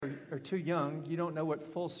are too young, you don't know what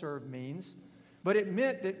full serve means. But it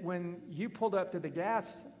meant that when you pulled up to the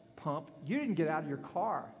gas pump, you didn't get out of your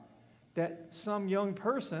car. That some young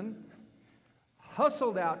person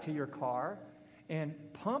hustled out to your car and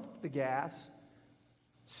pumped the gas,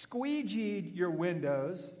 squeegeed your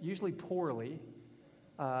windows, usually poorly.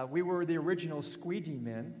 We were the original squeegee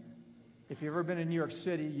men. If you've ever been in New York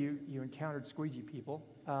City, you encountered squeegee people.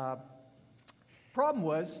 Problem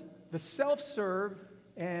was, the self-serve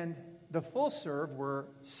and the full-serve were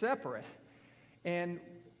separate. And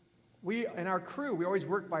we, in our crew, we always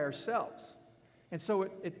worked by ourselves. And so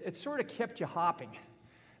it sort of kept you hopping.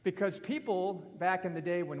 Because people, back in the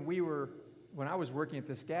day when I was working at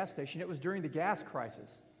this gas station, it was during the gas crisis.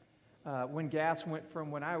 When gas went from,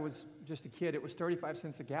 when I was just a kid, it was 35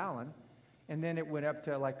 cents a gallon. And then it went up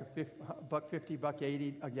to like $1.50,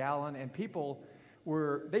 $1.80 a gallon. And people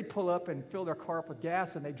they'd pull up and fill their car up with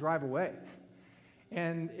gas and they'd drive away.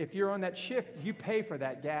 And if you're on that shift, you pay for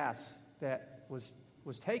that gas that was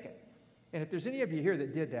taken. And if there's any of you here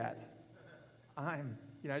that did that, I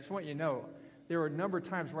just want you to know, there were a number of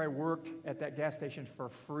times where I worked at that gas station for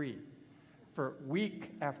free, for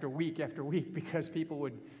week after week after week, because people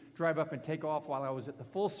would drive up and take off while I was at the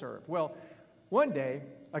full serve. Well, one day,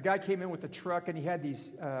 a guy came in with a truck, and he had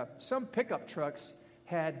these, some pickup trucks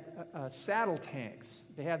had saddle tanks.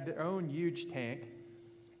 They had their own huge tank,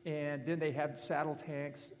 and then they had saddle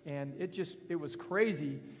tanks, and it was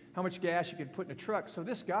crazy how much gas you could put in a truck. So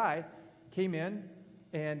this guy came in,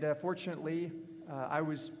 and fortunately, I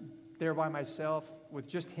was there by myself with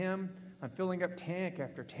just him. I'm filling up tank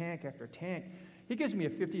after tank after tank. He gives me a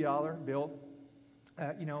 $50 bill.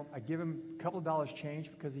 I give him a couple of dollars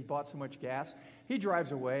change because he bought so much gas. He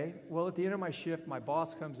drives away. Well, at the end of my shift, my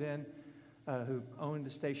boss comes in, who owned the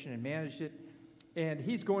station and managed it, and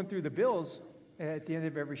he's going through the bills at the end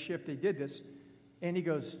of every shift. They did this, and he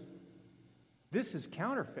goes, "This is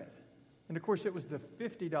counterfeit." And of course, it was the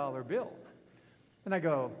 $50 bill. And I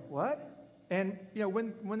go, "What?" And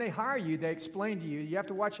when they hire you, they explain to you, you have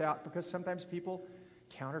to watch out because sometimes people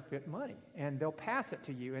counterfeit money, and they'll pass it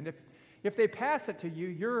to you. And if they pass it to you,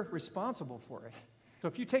 you're responsible for it. So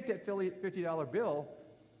if you take that $50 bill,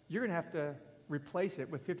 you're going to have to replace it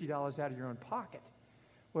with $50 out of your own pocket.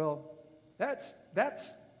 Well, that's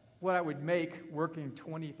what I would make working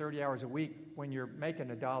 20, 30 hours a week when you're making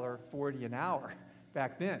 $1.40 an hour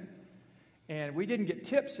back then. And we didn't get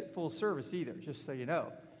tips at full service either, just so you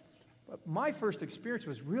know. But my first experience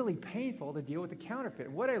was really painful to deal with the counterfeit.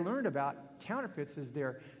 And what I learned about counterfeits is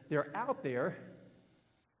they're out there,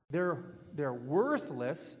 they're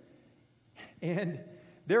worthless, and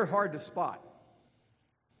they're hard to spot.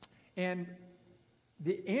 And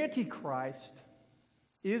the Antichrist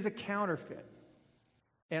is a counterfeit.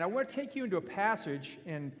 And I want to take you into a passage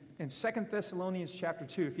in 2 Thessalonians chapter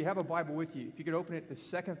 2. If you have a Bible with you, if you could open it to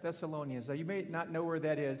 2 Thessalonians. Now, you may not know where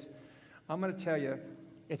that is. I'm going to tell you,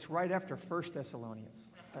 it's right after 1 Thessalonians.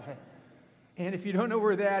 And if you don't know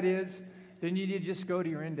where that is, then you need to just go to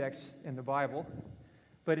your index in the Bible.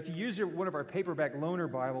 But if you use one of our paperback loaner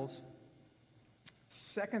Bibles,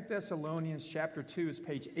 2 Thessalonians chapter 2 is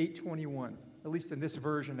page 821, at least in this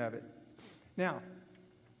version of it. Now,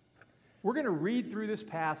 we're going to read through this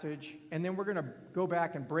passage, and then we're going to go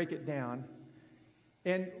back and break it down.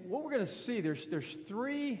 And what we're going to see, there's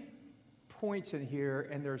 3 points in here,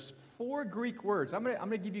 and there's 4 Greek words. I'm going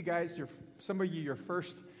to give you guys, some of you, your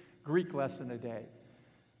first Greek lesson today.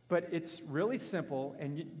 But it's really simple,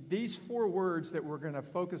 and these 4 words that we're going to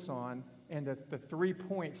focus on, and the 3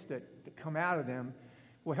 points that come out of them,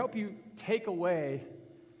 will help you take away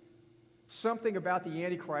something about the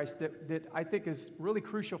Antichrist that I think is really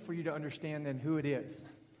crucial for you to understand then who it is.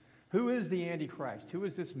 Who is the Antichrist? Who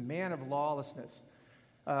is this man of lawlessness?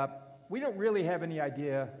 We don't really have any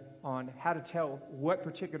idea on how to tell what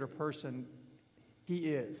particular person he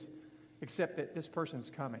is, except that this person's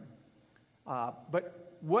coming.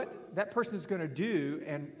 But what that person is going to do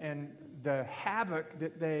and the havoc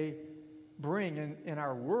that they bring in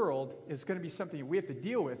our world is going to be something we have to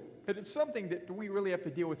deal with. But it's something that we really have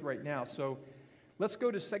to deal with right now. So let's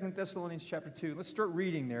go to 2 Thessalonians chapter 2. Let's start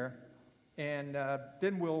reading there. And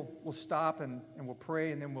then we'll stop and we'll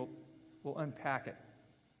pray, and then we'll unpack it.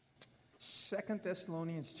 2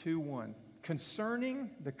 Thessalonians 2:1.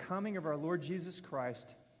 Concerning the coming of our Lord Jesus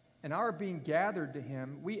Christ and our being gathered to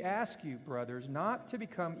him, we ask you, brothers, not to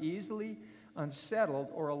become easily unsettled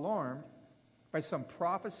or alarmed by some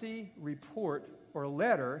prophecy, report, or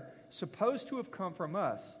letter supposed to have come from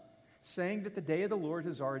us, saying that the day of the Lord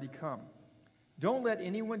has already come. Don't let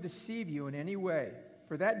anyone deceive you in any way,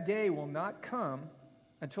 for that day will not come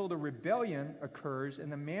until the rebellion occurs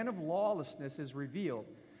and the man of lawlessness is revealed,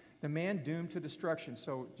 the man doomed to destruction.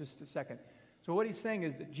 So just a second. So what he's saying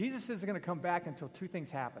is that Jesus isn't going to come back until two things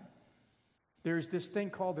happen. There's this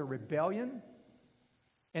thing called the rebellion,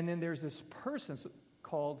 and then there's this person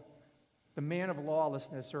called the Man of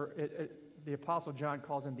Lawlessness, or the Apostle John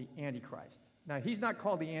calls him the Antichrist. Now, he's not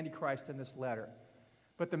called the Antichrist in this letter,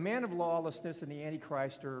 but the Man of Lawlessness and the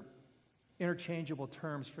Antichrist are interchangeable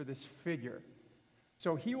terms for this figure.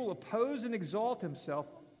 So he will oppose and exalt himself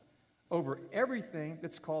over everything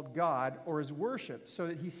that's called God or is worshiped, so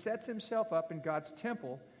that he sets himself up in God's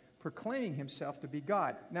temple, proclaiming himself to be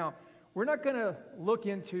God. Now, we're not going to look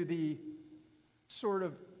into the sort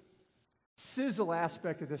of sizzle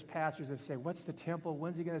aspect of this passage and say, what's the temple?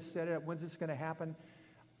 When's he going to set it up? When's this going to happen?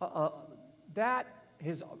 That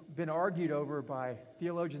has been argued over by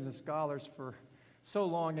theologians and scholars for so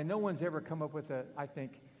long, and no one's ever come up with,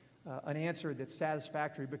 an answer that's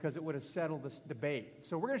satisfactory, because it would have settled this debate.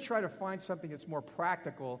 So we're going to try to find something that's more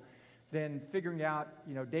practical than figuring out,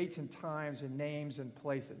 dates and times and names and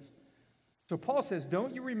places. So Paul says,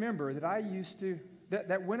 don't you remember that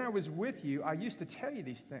that when I was with you, I used to tell you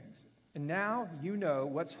these things. And now you know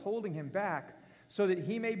what's holding him back, so that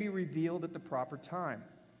he may be revealed at the proper time.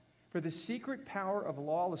 For the secret power of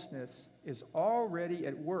lawlessness is already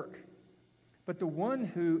at work. But the one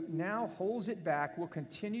who now holds it back will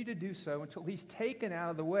continue to do so until he's taken out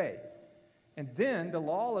of the way. And then the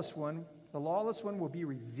lawless one will be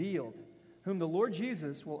revealed, whom the Lord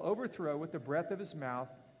Jesus will overthrow with the breath of his mouth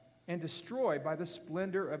and destroy by the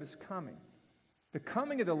splendor of his coming. The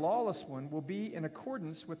coming of the lawless one will be in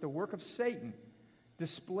accordance with the work of Satan,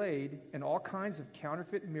 displayed in all kinds of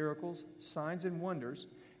counterfeit miracles, signs, and wonders,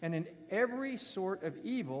 and in every sort of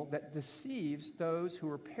evil that deceives those who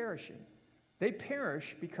are perishing. They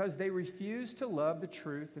perish because they refuse to love the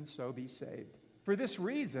truth and so be saved. For this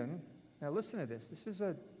reason, now listen to this.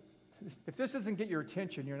 If this doesn't get your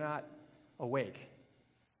attention, you're not awake.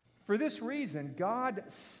 For this reason, God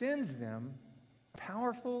sends them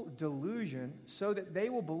powerful delusion so that they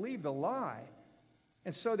will believe the lie,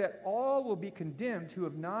 and so that all will be condemned who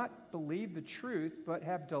have not believed the truth but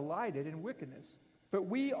have delighted in wickedness. But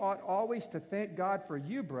we ought always to thank God for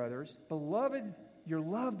you, brothers. Beloved, you're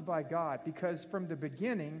loved by God, because from the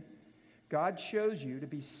beginning God chose you to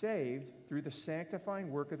be saved through the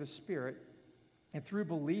sanctifying work of the Spirit and through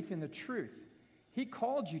belief in the truth. He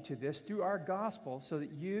called you to this through our gospel so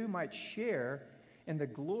that you might share in the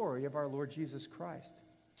glory of our Lord Jesus Christ.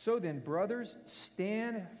 So then, brothers,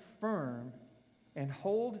 stand firm and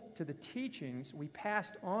hold to the teachings we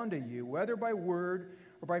passed on to you, whether by word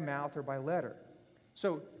or by mouth or by letter.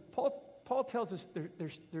 So Paul tells us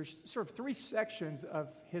there's sort of three sections of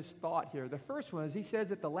his thought here. The first one is he says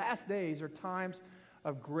that the last days are times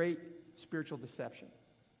of great spiritual deception.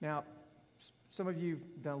 Now, some of you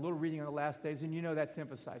have done a little reading on the last days, and you know that's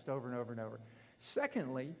emphasized over and over and over.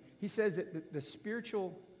 Secondly, he says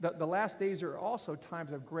that the last days are also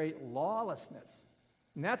times of great lawlessness.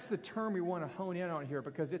 And that's the term we want to hone in on here,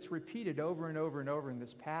 because it's repeated over and over and over in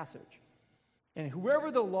this passage. And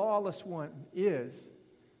whoever the lawless one is,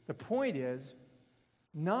 the point is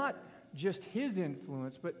not just his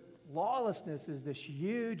influence, but lawlessness is this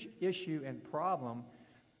huge issue and problem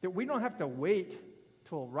that we don't have to wait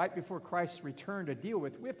till right before Christ's return to deal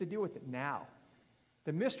with. We have to deal with it now.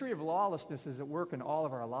 The mystery of lawlessness is at work in all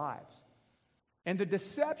of our lives. And the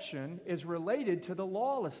deception is related to the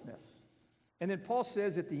lawlessness. And then Paul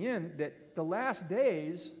says at the end that the last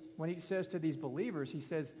days, when he says to these believers, he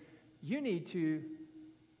says, you need to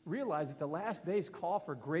realize that the last days call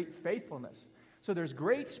for great faithfulness. So there's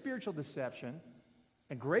great spiritual deception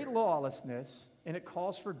and great lawlessness, and it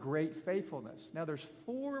calls for great faithfulness. Now there's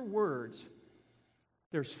four words.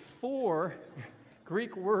 There's four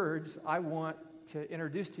Greek words I want to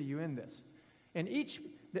introduce to you in this. And each,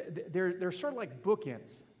 they're sort of like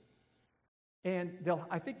bookends. And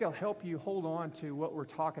I think they'll help you hold on to what we're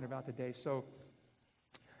talking about today. So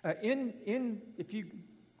if you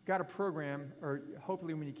got a program, or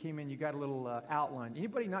hopefully when you came in, you got a little outline.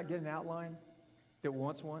 Anybody not get an outline that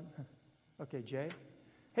wants one? Okay, Jay.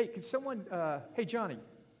 Hey, could someone, hey, Johnny,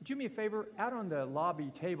 would you do me a favor? Out on the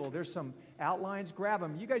lobby table, there's some outlines. Grab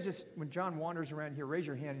them. You guys just, when John wanders around here, raise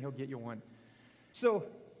your hand and he'll get you one. So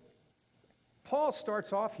Paul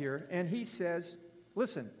starts off here and he says,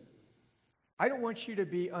 listen, I don't want you to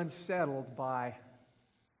be unsettled by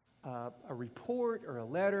a report or a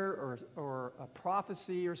letter or a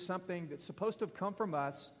prophecy or something that's supposed to have come from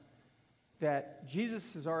us that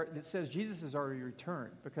says Jesus has already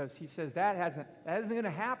returned, because he says that isn't going to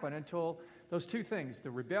happen until those two things,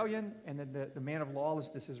 the rebellion and then the man of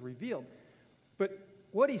lawlessness, is revealed. But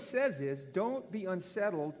what he says is, don't be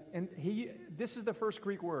unsettled. And this is the first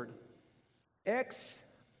Greek word, ex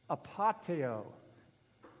apateo.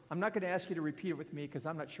 I'm not going to ask you to repeat it with me because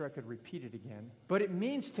I'm not sure I could repeat it again. But it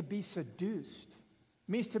means to be seduced.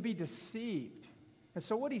 It means to be deceived. And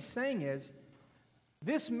so what he's saying is,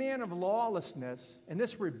 this man of lawlessness and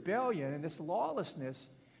this rebellion and this lawlessness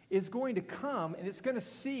is going to come, and it's going to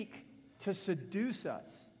seek to seduce us.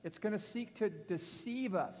 It's going to seek to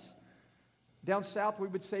deceive us. Down south, we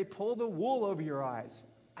would say, pull the wool over your eyes.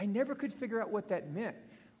 I never could figure out what that meant.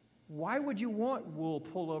 Why would you want wool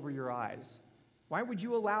pulled over your eyes? Why would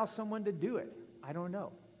you allow someone to do it? I don't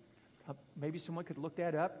know. Maybe someone could look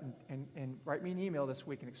that up and write me an email this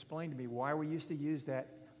week and explain to me why we used to use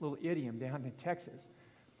that little idiom down in Texas.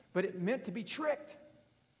 But it meant to be tricked.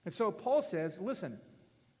 And so Paul says, listen,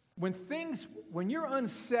 when you're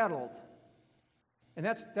unsettled, and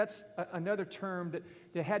that's another term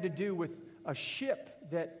that had to do with a ship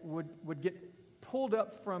that would get pulled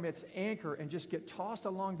up from its anchor and just get tossed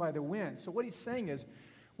along by the wind. So what he's saying is,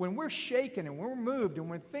 when we're shaken and when we're moved and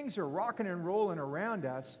when things are rocking and rolling around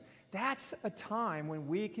us, that's a time when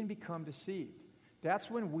we can become deceived. That's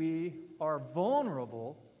when we are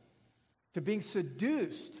vulnerable to being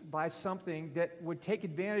seduced by something that would take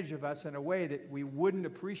advantage of us in a way that we wouldn't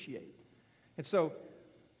appreciate. And so,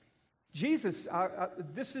 Jesus,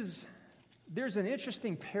 there's an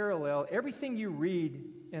interesting parallel. Everything you read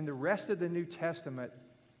in the rest of the New Testament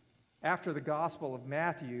after the Gospel of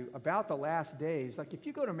Matthew about the last days, like if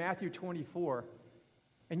you go to Matthew 24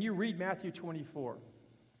 and you read Matthew 24,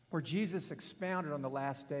 where Jesus expounded on the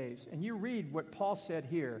last days, and you read what Paul said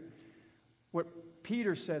here, what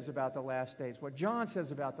Peter says about the last days, what John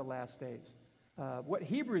says about the last days, what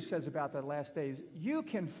Hebrews says about the last days, you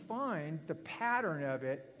can find the pattern of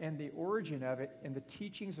it and the origin of it in the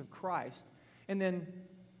teachings of Christ. And then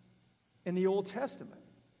in the Old Testament,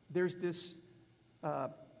 there's this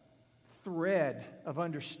thread of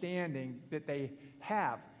understanding that they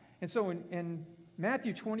have. And so in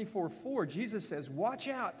Matthew 24:4, Jesus says, watch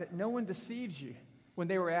out that no one deceives you, when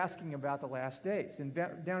they were asking about the last days. And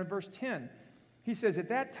down in verse 10, he says, at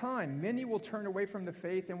that time, many will turn away from the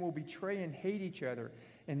faith and will betray and hate each other.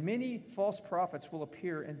 And many false prophets will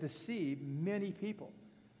appear and deceive many people.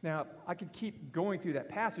 Now, I could keep going through that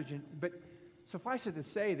passage, but suffice it to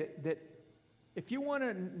say that if you want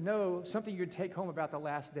to know something you can take home about the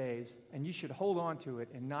last days, and you should hold on to it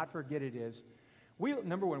and not forget it is,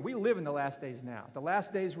 number one, we live in the last days now. The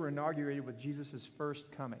last days were inaugurated with Jesus'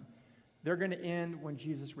 first coming. They're going to end when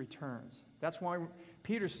Jesus returns. That's why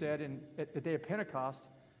Peter said at the day of Pentecost,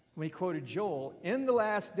 when he quoted Joel, in the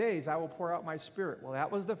last days I will pour out my Spirit. Well,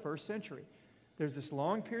 that was the first century. There's this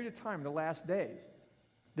long period of time, the last days.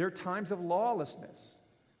 There are times of lawlessness.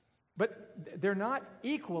 But they're not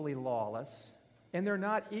equally lawless, and they're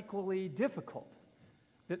not equally difficult.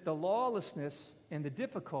 That the lawlessness and the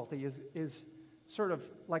difficulty is sort of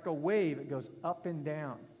like a wave. It goes up and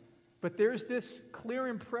down. But there's this clear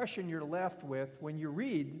impression you're left with when you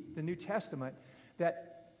read the New Testament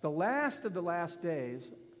that the last of the last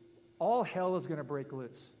days, all hell is going to break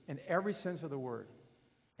loose in every sense of the word.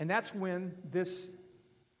 And that's when this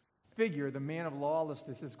figure, the man of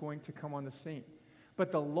lawlessness, is going to come on the scene.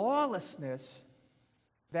 But the lawlessness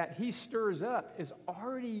that he stirs up is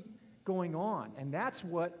already going on. And that's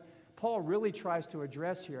what Paul really tries to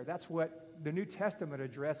address here. That's what the New Testament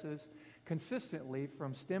addresses consistently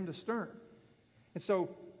from stem to stern. And so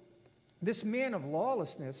this man of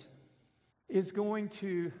lawlessness is going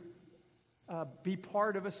to be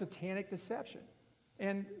part of a satanic deception.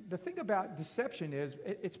 And the thing about deception is,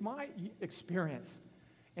 it's my experience,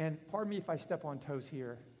 and pardon me if I step on toes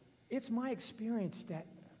here, it's my experience that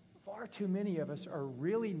far too many of us are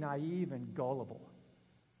really naive and gullible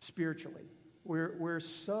spiritually. We're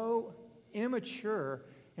so immature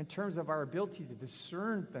in terms of our ability to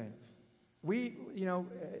discern things.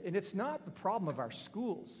 And it's not the problem of our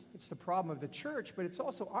schools. It's the problem of the church, but it's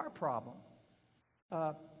also our problem.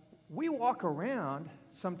 We walk around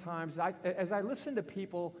sometimes, as I listen to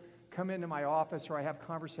people come into my office or I have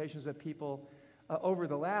conversations with people over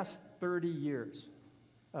the last 30 years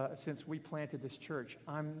since we planted this church,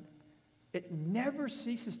 it never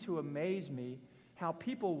ceases to amaze me how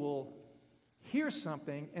people will hear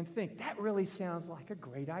something and think, that really sounds like a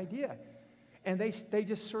great idea. And they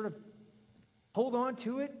just sort of hold on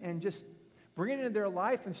to it and just bring it into their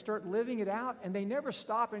life and start living it out, and they never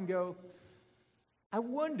stop and go, I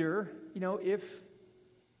wonder, if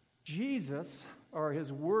Jesus or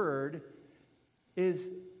his word is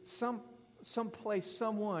someplace,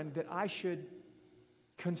 someone that I should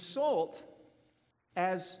consult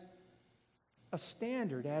as a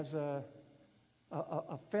standard, as a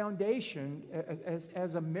a foundation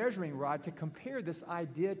as a measuring rod to compare this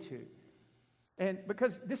idea to. And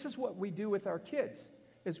because this is what we do with our kids,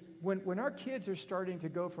 is when our kids are starting to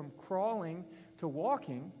go from crawling to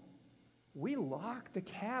walking, we lock the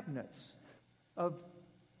cabinets of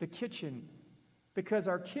the kitchen because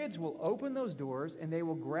our kids will open those doors and they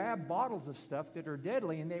will grab bottles of stuff that are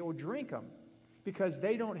deadly and they will drink them because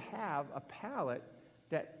they don't have a palate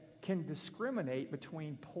that can discriminate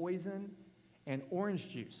between poison and orange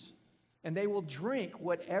juice. And they will drink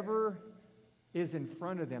whatever is in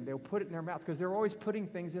front of them. They'll put it in their mouth because they're always putting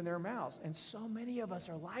things in their mouths. And so many of us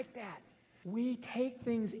are like that. We take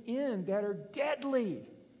things in that are deadly.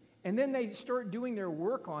 And then they start doing their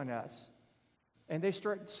work on us. And they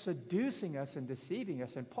start seducing us and deceiving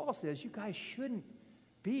us. And Paul says, you guys shouldn't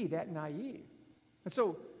be that naive. And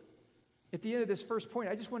so, at the end of this first point,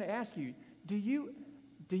 I just want to ask you, do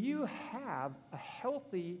you have a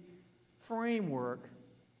healthy framework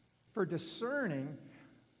for discerning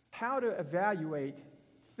how to evaluate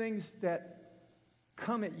things that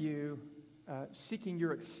come at you seeking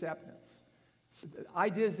your acceptance?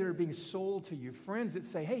 Ideas that are being sold to you, friends that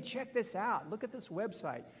say, hey, check this out, look at this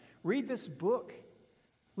website, read this book,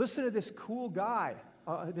 listen to this cool guy,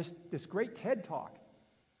 this great TED Talk.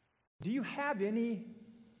 Do you have any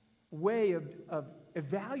way of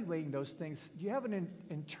evaluating those things? Do you have an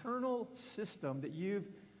internal system that you've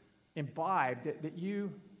imbibed that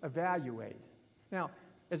you evaluate? Now,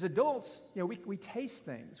 as adults, we taste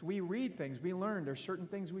things, we read things, we learn there's certain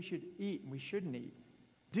things we should eat and we shouldn't eat.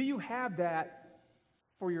 Do you have that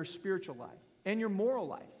for your spiritual life and your moral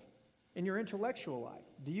life and your intellectual life?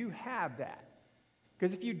 Do you have that?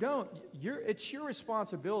 Because if you don't, it's your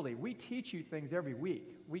responsibility. We teach you things every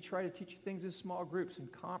week. We try to teach you things in small groups and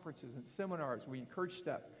conferences and seminars. We encourage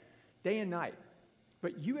stuff day and night.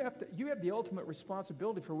 But you have the ultimate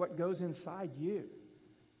responsibility for what goes inside you.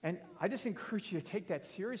 And I just encourage you to take that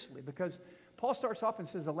seriously because Paul starts off and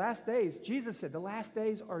says the last days, Jesus said, the last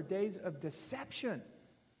days are days of deception.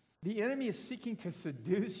 The enemy is seeking to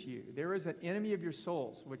seduce you. There is an enemy of your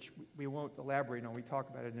souls, which we won't elaborate on. We talk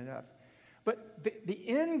about it enough. But the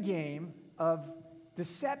end game of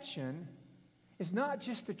deception is not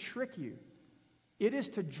just to trick you. It is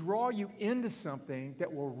to draw you into something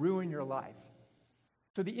that will ruin your life.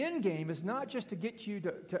 So the end game is not just to get you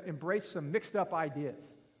to embrace some mixed up ideas.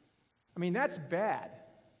 I mean, that's bad.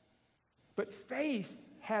 But faith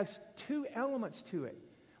has two elements to it.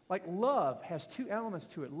 Like love has two elements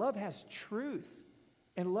to it. Love has truth,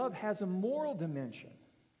 and love has a moral dimension.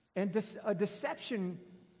 And a deception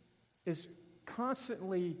is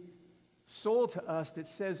constantly sold to us that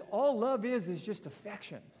says all love is just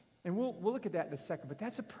affection. And we'll look at that in a second. But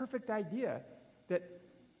that's a perfect idea that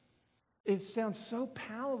sounds so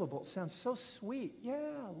palatable, sounds so sweet. Yeah,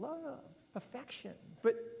 love, affection.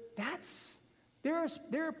 But there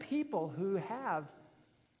are people who have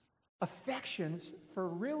affections for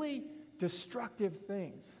really destructive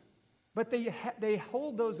things. But they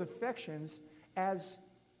hold those affections as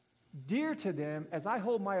dear to them as I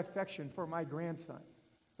hold my affection for my grandson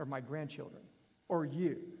or my grandchildren or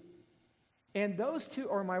you. And those two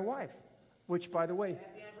are my wife, which, by the way,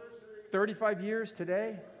 35 years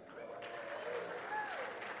today.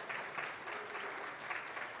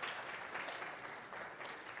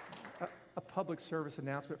 A public service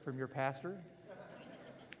announcement from your pastor.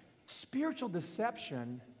 Spiritual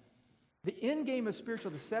deception, the end game of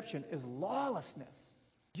spiritual deception is lawlessness.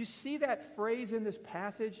 Do you see that phrase in this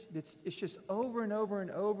passage? It's just over and over and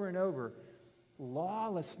over and over.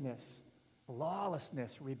 Lawlessness,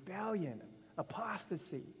 rebellion,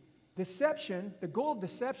 apostasy. Deception, the goal of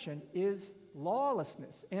deception is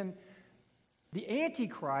lawlessness. And the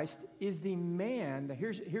Antichrist is the man,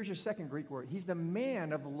 here's your second Greek word. He's the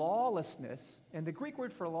man of lawlessness. And the Greek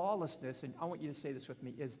word for lawlessness, and I want you to say this with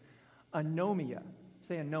me, is anomia.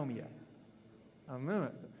 Say anomia.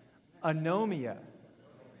 Anomia.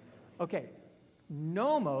 Okay,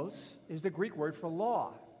 nomos is the Greek word for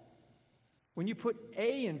law. When you put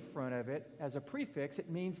a in front of it as a prefix, it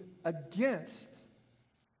means against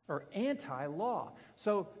or anti-law.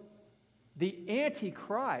 So the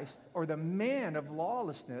Antichrist, or the man of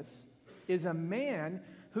lawlessness, is a man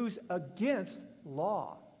who's against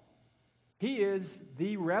law. He is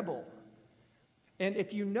the rebel. And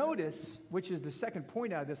if you notice, which is the second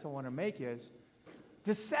point out of this I want to make, is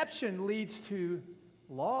deception leads to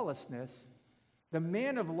lawlessness. The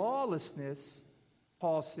man of lawlessness,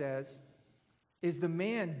 Paul says, is the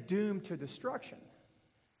man doomed to destruction.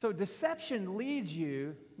 So deception leads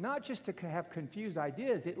you not just to have confused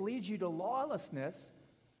ideas, it leads you to lawlessness.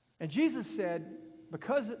 And Jesus said,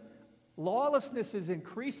 because lawlessness is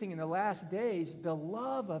increasing in the last days, the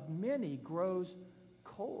love of many grows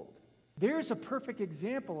cold. There's a perfect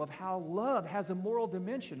example of how love has a moral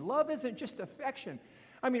dimension. Love isn't just affection.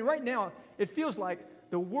 I mean, right now, it feels like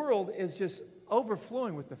the world is just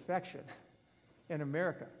overflowing with affection in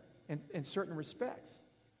America in certain respects.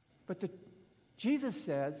 But Jesus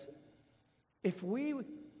says, if we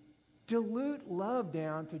dilute love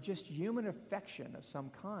down to just human affection of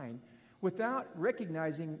some kind, without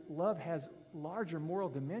recognizing love has larger moral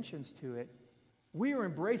dimensions to it, we are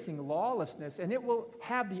embracing lawlessness, and it will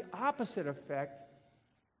have the opposite effect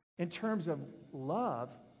in terms of love.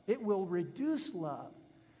 It will reduce love.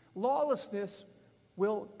 Lawlessness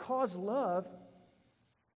will cause love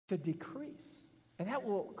to decrease, and that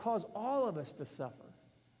will cause all of us to suffer.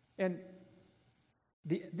 And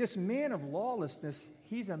this man of lawlessness,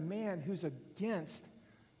 he's a man who's against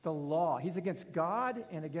the law. He's against God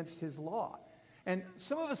and against his law. And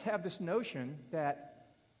some of us have this notion that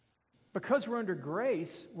because we're under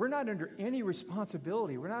grace, we're not under any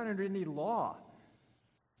responsibility. We're not under any law.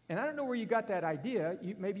 And I don't know where you got that idea.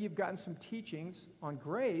 Maybe you've gotten some teachings on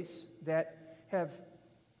grace that have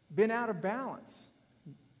been out of balance.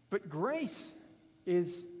 But grace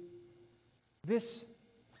is this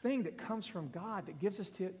thing that comes from God that gives us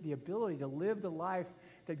the ability to live the life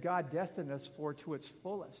that God destined us for to its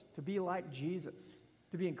fullest, to be like Jesus,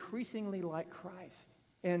 to be increasingly like Christ.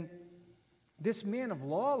 And this man of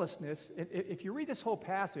lawlessness, if you read this whole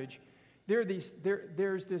passage,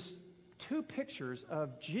 there's this two pictures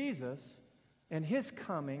of Jesus and his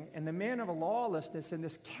coming and the man of lawlessness and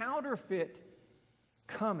this counterfeit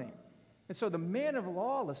coming. And so the man of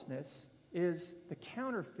lawlessness is the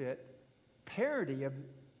counterfeit parody of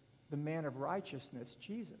the man of righteousness,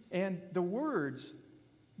 Jesus. And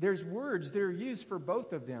there's words that are used for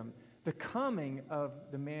both of them. The coming of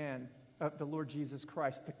the man of the Lord Jesus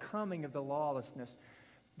Christ, the coming of the lawlessness,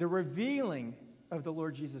 the revealing of the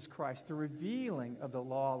Lord Jesus Christ, the revealing of the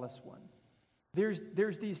lawless one.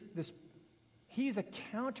 He's a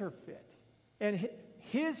counterfeit. And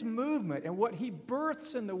his movement and what he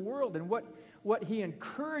births in the world and what he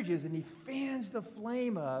encourages and he fans the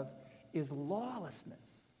flame of is lawlessness.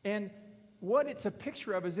 And what it's a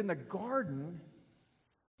picture of is in the garden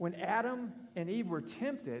when Adam and Eve were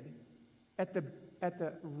tempted, at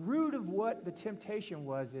the root of what the temptation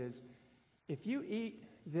was is, if you eat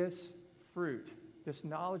this fruit, this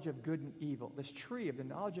knowledge of good and evil, this tree of the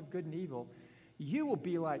knowledge of good and evil, you will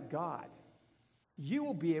be like God. You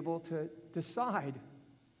will be able to decide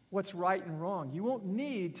what's right and wrong. You won't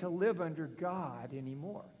need to live under God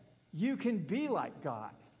anymore. You can be like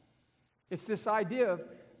God. It's this idea of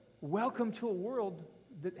welcome to a world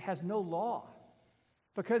that has no law.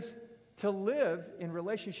 Because to live in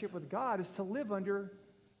relationship with God is to live under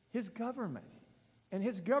his government. And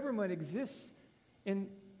his government exists in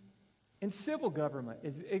civil government.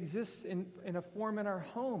 It exists in a form in our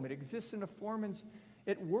home. It exists in a form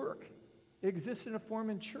at work. It exists in a form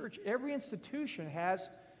in church. Every institution has,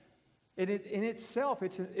 in itself,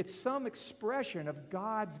 it's some expression of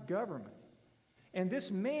God's government. And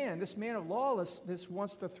this man of lawlessness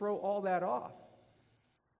wants to throw all that off.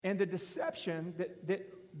 And the deception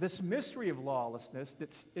that this mystery of lawlessness that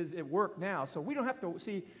is at work now. So we don't have to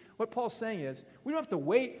see, what Paul's saying is, we don't have to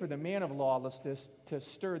wait for the man of lawlessness to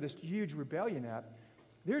stir this huge rebellion up.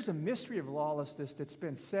 There's a mystery of lawlessness that's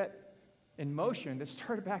been set in motion that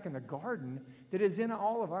started back in the garden that is in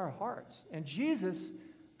all of our hearts. And Jesus,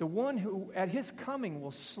 the one who at his coming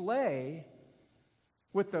will slay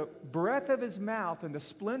with the breath of his mouth and the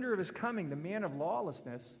splendor of his coming, the man of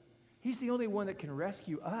lawlessness, he's the only one that can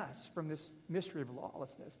rescue us from this mystery of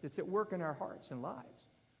lawlessness that's at work in our hearts and lives.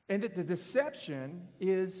 And that the deception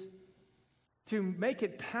is to make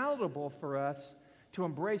it palatable for us to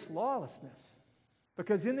embrace lawlessness.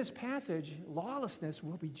 Because in this passage, lawlessness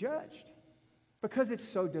will be judged. Because it's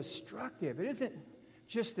so destructive. It isn't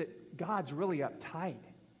just that God's really uptight.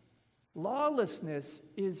 Lawlessness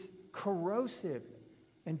is corrosive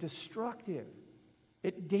and destructive.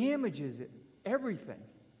 It damages everything.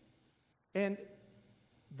 And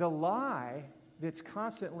the lie that's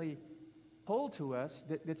constantly told to us,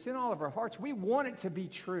 that's in all of our hearts, we want it to be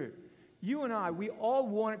true. You and I, we all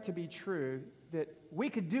want it to be true that we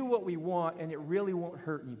could do what we want and it really won't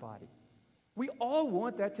hurt anybody. We all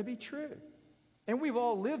want that to be true. And we've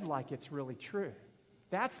all lived like it's really true.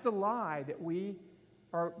 That's the lie that we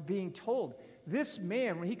are being told. This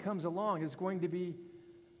man, when he comes along, is going to be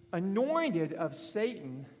anointed of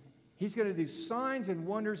Satan. He's going to do signs and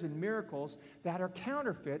wonders and miracles that are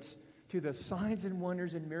counterfeits to the signs and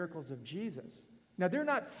wonders and miracles of Jesus. Now, they're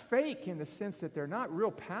not fake in the sense that they're not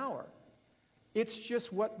real power. It's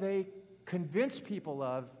just what they convince people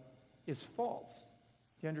of is false.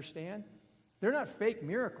 Do you understand? They're not fake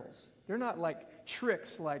miracles. They're not like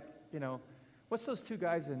tricks like, what's those two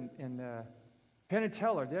guys in Penn and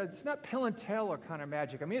Teller? It's not Penn and Teller kind of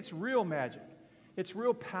magic. I mean, it's real magic. It's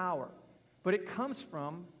real power. But it comes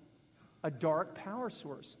from a dark power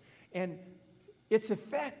source. And its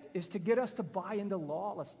effect is to get us to buy into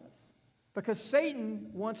lawlessness. Because Satan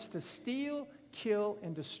wants to steal, kill,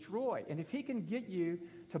 and destroy. And if he can get you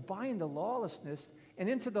to buy into lawlessness and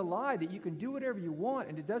into the lie that you can do whatever you want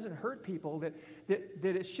and it doesn't hurt people, that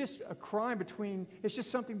it's just a crime it's just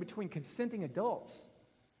something between consenting adults,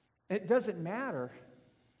 and it doesn't matter,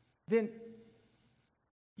 then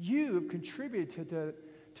you have contributed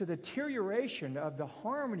to the deterioration of the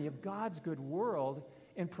harmony of God's good world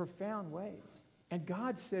in profound ways. And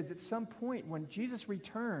God says at some point when Jesus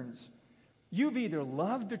returns, you've either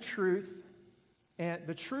loved the truth, and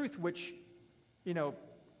the truth which,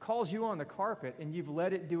 calls you on the carpet, and you've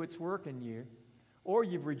let it do its work in you, or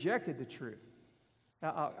you've rejected the truth.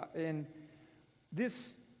 And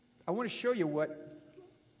this, I want to show you what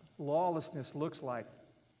lawlessness looks like.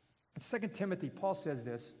 In 2 Timothy, Paul says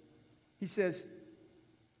this. He says,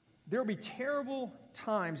 there will be terrible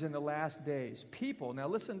times in the last days. People, now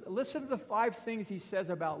listen to the 5 things he says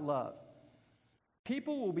about love.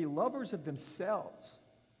 People will be lovers of themselves,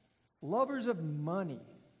 lovers of money,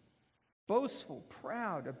 boastful,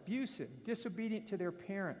 proud, abusive, disobedient to their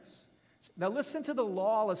parents. Now listen to the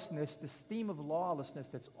lawlessness, this theme of lawlessness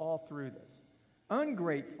that's all through this.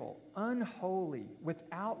 Ungrateful, unholy,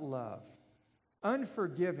 without love,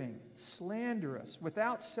 unforgiving, slanderous,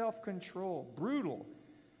 without self-control, brutal,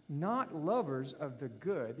 not lovers of the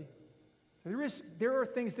good. There are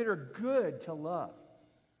things that are good to love.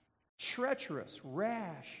 Treacherous,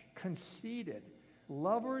 rash, conceited,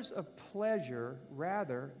 lovers of pleasure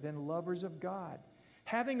rather than lovers of God,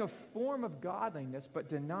 having a form of godliness but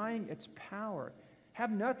denying its power, have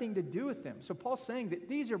nothing to do with them. So Paul's saying that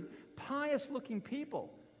these are pious-looking people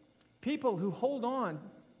who hold on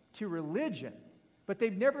to religion, but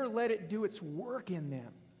they've never let it do its work in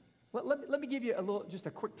them. Let me give you just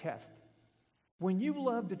a quick test. When you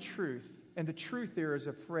love the truth, and the truth there is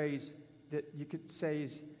a phrase that you could say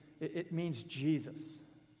it means Jesus.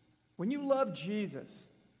 When you love Jesus,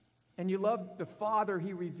 and you love the Father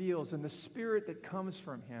he reveals and the Spirit that comes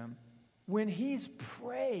from him, when he's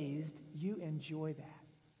praised, you enjoy that.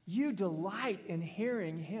 You delight in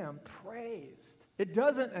hearing him praised. It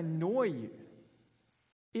doesn't annoy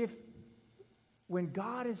you. When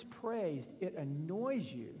God is praised, it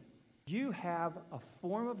annoys you. You have a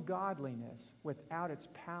form of godliness without its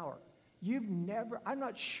power. I'm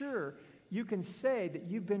not sure you can say that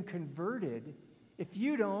you've been converted if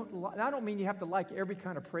you don't, and I don't mean you have to like every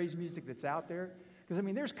kind of praise music that's out there, because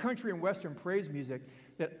there's country and Western praise music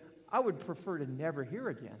that I would prefer to never hear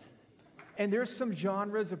again. And there's some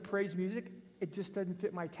genres of praise music, it just doesn't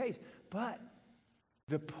fit my taste. But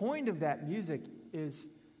the point of that music is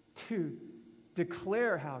to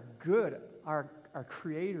declare how good our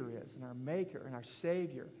Creator is, and our Maker, and our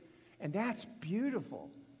Savior. And that's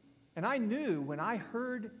beautiful. And I knew when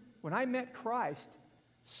I met Christ,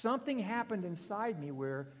 something happened inside me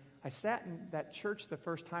where I sat in that church the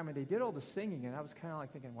first time and they did all the singing, and I was kind of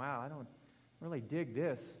like thinking, wow, I don't really dig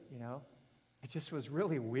this, It just was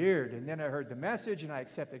really weird. And then I heard the message and I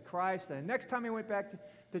accepted Christ. And the next time I went back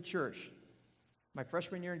to church, my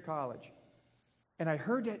freshman year in college, and I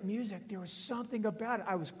heard that music, there was something about it.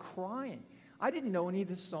 I was crying. I didn't know any of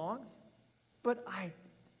the songs, but I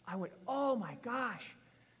went, oh my gosh,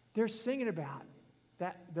 they're singing about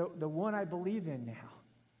that the one I believe in now.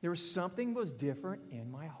 There was something was different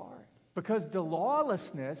in my heart. Because the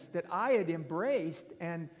lawlessness that I had embraced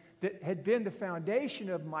and that had been the foundation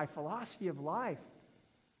of my philosophy of life,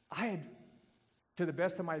 I had, to the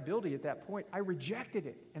best of my ability at that point, I rejected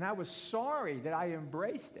it. And I was sorry that I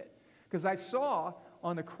embraced it. Because I saw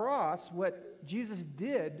on the cross what Jesus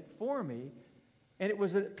did for me, and it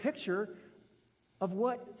was a picture of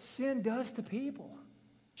what sin does to people.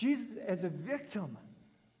 Jesus, as a victim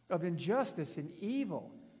of injustice and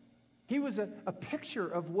evil, he was a picture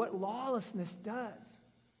of what lawlessness does.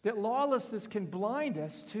 That lawlessness can blind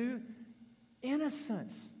us to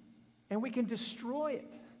innocence, and we can destroy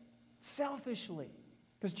it selfishly.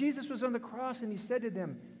 Because Jesus was on the cross and he said to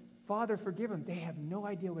them, Father, forgive them. They have no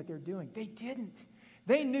idea what they're doing. They didn't.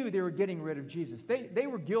 They knew they were getting rid of Jesus. They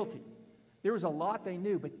were guilty. There was a lot they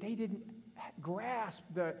knew, but they didn't grasp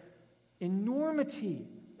the enormity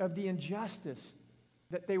of the injustice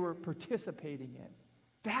that they were participating in.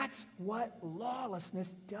 That's what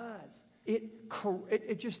lawlessness does.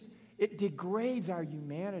 It degrades our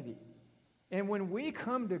humanity. And when we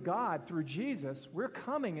come to God through Jesus, we're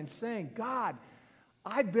coming and saying, God,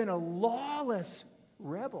 I've been a lawless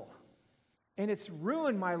rebel, and it's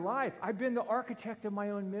ruined my life. I've been the architect of my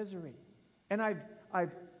own misery, and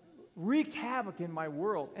I've wreaked havoc in my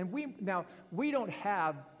world. And we don't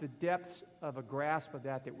have the depths of a grasp of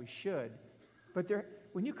that we should. But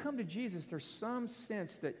when you come to Jesus, there's some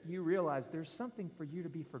sense that you realize there's something for you to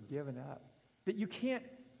be forgiven of, that you can't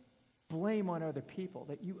blame on other people,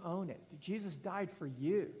 that you own it. That Jesus died for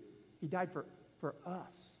you. He died for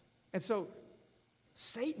us. And so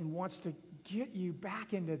Satan wants to get you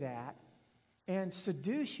back into that and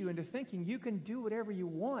seduce you into thinking you can do whatever you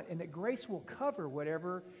want and that grace will cover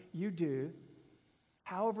whatever you do,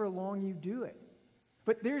 however long you do it.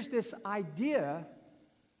 But there's this idea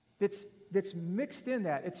that's mixed in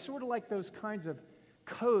that. It's sort of like those kinds of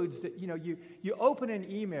codes that, you open an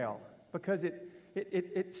email because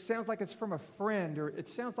it sounds like it's from a friend, or it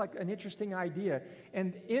sounds like an interesting idea.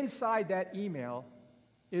 And inside that email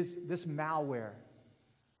is this malware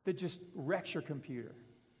that just wrecks your computer.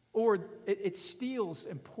 Or it steals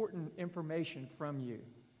important information from you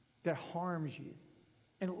that harms you.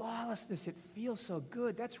 And lawlessness, it feels so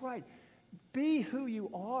good. That's right. Be who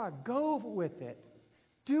you are. Go with it.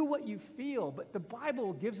 Do what you feel. But the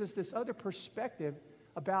Bible gives us this other perspective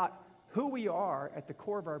about who we are at the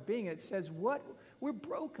core of our being. It says we're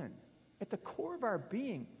broken at the core of our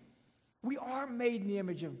being. We are made in the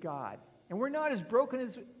image of God. And we're not as broken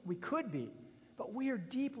as we could be. But we are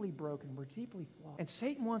deeply broken. We're deeply flawed. And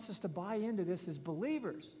Satan wants us to buy into this as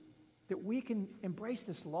believers, that we can embrace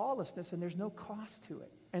this lawlessness and there's no cost to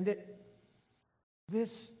it. And that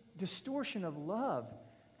this distortion of love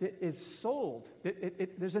that is sold,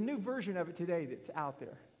 there's a new version of it today that's out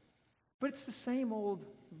there. But it's the same old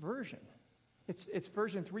version. It's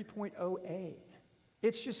version 3.0a.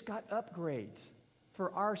 It's just got upgrades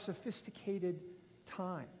for our sophisticated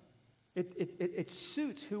time. It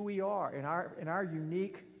suits who we are in our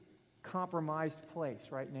unique, compromised place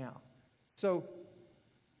right now. So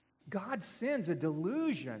God sends a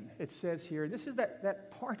delusion, it says here. This is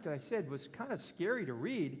that part that I said was kind of scary to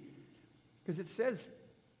read, because it says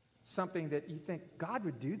something that you think, God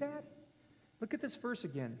would do that? Look at this verse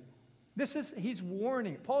again. He's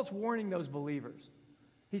warning, Paul's warning those believers.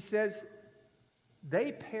 He says,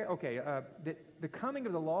 the coming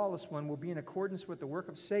of the lawless one will be in accordance with the work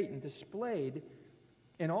of Satan, displayed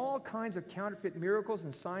in all kinds of counterfeit miracles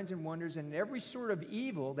and signs and wonders and every sort of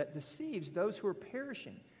evil that deceives those who are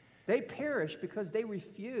perishing. They perish because they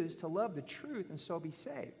refuse to love the truth and so be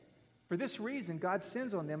saved. For this reason, God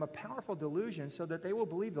sends on them a powerful delusion so that they will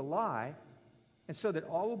believe the lie, and so that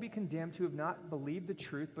all will be condemned who have not believed the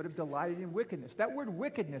truth but have delighted in wickedness. That word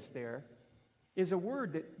wickedness there is a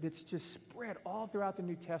word that's just spread all throughout the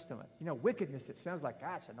New Testament. Wickedness, it sounds like,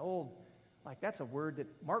 gosh, that's a word that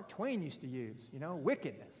Mark Twain used to use.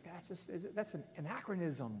 Wickedness. Gosh, that's an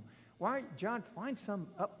anachronism. Why, John, find some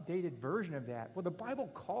updated version of that? Well, the Bible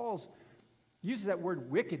uses that word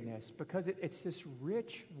wickedness because it's this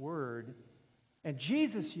rich word, and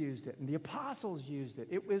Jesus used it, and the apostles used it.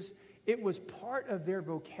 It was part of their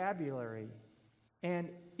vocabulary, and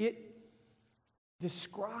it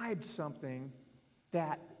described something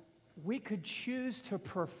that we could choose to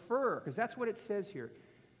prefer, because that's what it says here.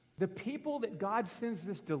 The people that God sends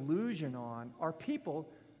this delusion on are people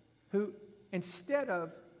who, instead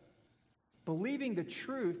of believing the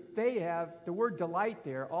truth, they have, the word delight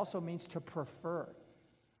there also means to prefer.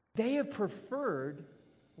 They have preferred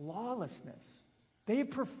lawlessness. They have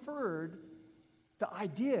preferred the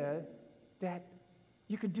idea that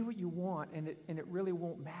you can do what you want and it really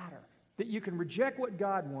won't matter. That you can reject what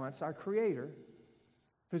God wants, our Creator,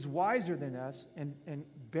 who's wiser than us and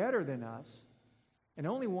better than us, and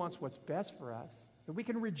only wants what's best for us, that we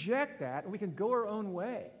can reject that and we can go our own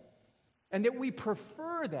way. And that we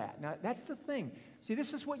prefer that. Now, that's the thing. See,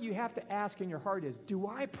 this is what you have to ask in your heart is, do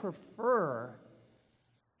I prefer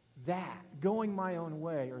that, going my own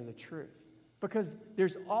way, or the truth? Because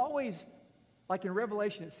there's always, like in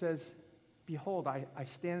Revelation it says, behold, I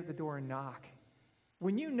stand at the door and knock.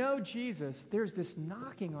 When you know Jesus, there's this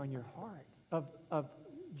knocking on your heart of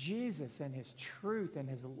Jesus and His truth and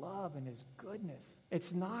His love and His goodness.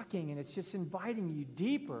 It's knocking and it's just inviting you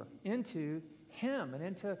deeper into Him and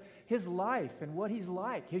into His life and what He's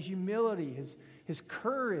like, His humility, His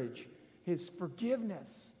courage, His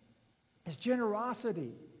forgiveness, His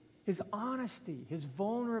generosity, His honesty, His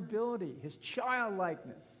vulnerability, His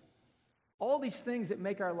childlikeness. All these things that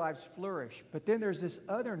make our lives flourish. But then there's this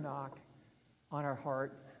other knock on our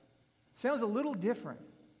heart. Sounds a little different.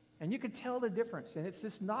 And you can tell the difference. And it's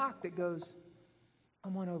this knock that goes,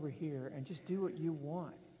 come on over here and just do what you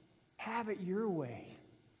want. Have it your way.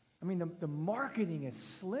 I mean, the marketing is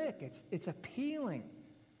slick. It's appealing.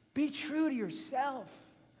 Be true to yourself.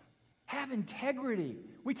 Have integrity.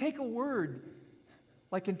 We take a word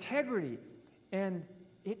like integrity, and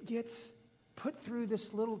it gets put through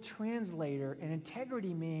this little translator, and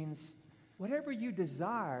integrity means whatever you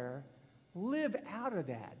desire, live out of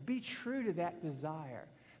that. Be true to that desire.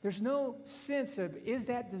 There's no sense of, is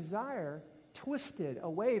that desire twisted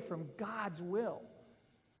away from God's will?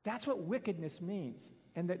 That's what wickedness means.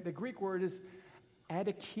 And the Greek word is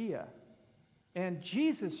adikia. And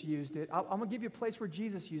Jesus used it. I'm going to give you a place where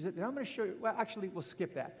Jesus used it, and I'm going to show you. Well, actually, we'll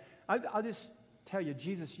skip that. I'll just tell you,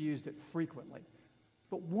 Jesus used it frequently.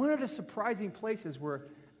 But one of the surprising places where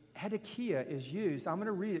adikia is used, I'm going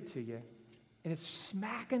to read it to you, and it's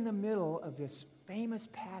smack in the middle of this famous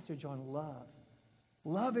passage on love.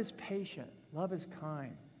 Love is patient. Love is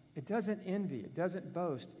kind. It doesn't envy. It doesn't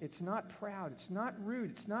boast. It's not proud. It's not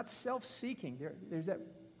rude. It's not self-seeking. There's that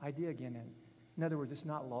idea again. In other words, it's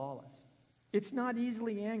not lawless. It's not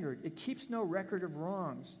easily angered. It keeps no record of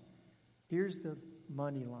wrongs. Here's the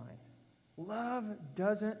money line. Love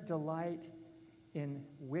doesn't delight in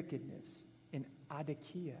wickedness, in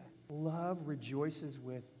adikia. Love rejoices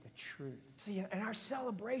with the truth. See, in our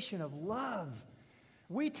celebration of love,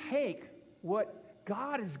 we take what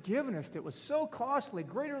God has given us that was so costly.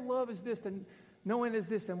 Greater love is this than no one is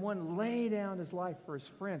this than one lay down his life for his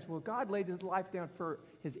friends. Well, God laid his life down for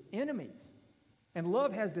his enemies. And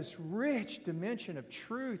love has this rich dimension of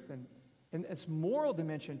truth and this moral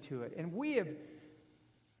dimension to it. And we have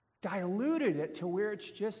diluted it to where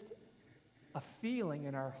it's just a feeling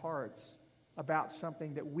in our hearts about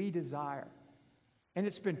something that we desire. And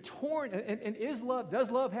it's been torn. And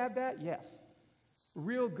does love have that? Yes.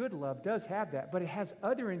 Real good love does have that, but it has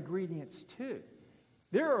other ingredients too.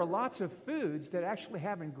 There are lots of foods that actually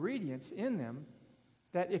have ingredients in them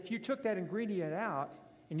that if you took that ingredient out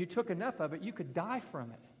and you took enough of it, you could die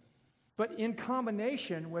from it. But in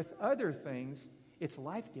combination with other things, it's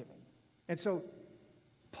life-giving. And so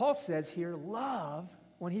Paul says here, love,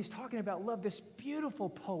 when he's talking about love, this beautiful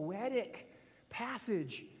poetic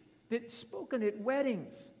passage that's spoken at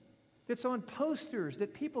weddings, that's on posters,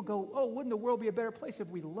 that people go, oh, wouldn't the world be a better place if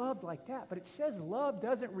we loved like that? But it says love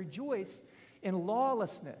doesn't rejoice in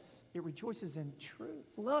lawlessness. It rejoices in truth.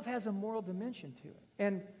 Love has a moral dimension to it.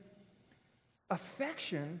 And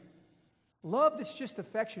affection, love that's just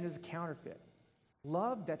affection is a counterfeit.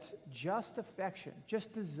 Love that's just affection,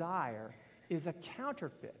 just desire, is a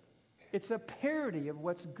counterfeit. It's a parody of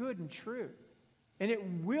what's good and true. And it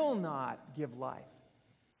will not give life.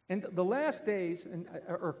 And the last days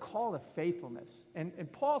are called of faithfulness.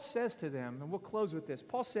 And Paul says to them, and we'll close with this.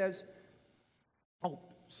 Paul says,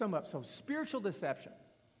 sum up. So spiritual deception,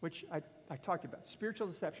 which I talked about. Spiritual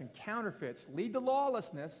deception, counterfeits lead to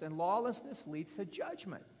lawlessness, and lawlessness leads to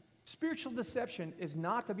judgment. Spiritual deception is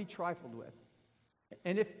not to be trifled with.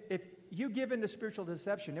 And if you give in to spiritual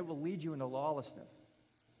deception, it will lead you into lawlessness,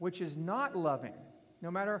 which is not loving,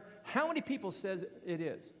 no matter how many people says it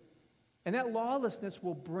is. And that lawlessness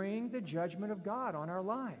will bring the judgment of God on our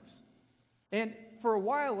lives. And for a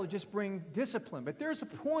while, it'll just bring discipline. But there's a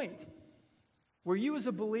point where you as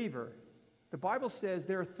a believer, the Bible says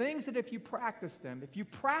there are things that if you practice them,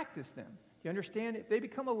 you understand, if they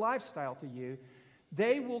become a lifestyle to you,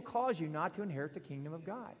 they will cause you not to inherit the kingdom of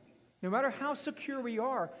God. No matter how secure we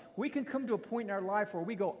are, we can come to a point in our life where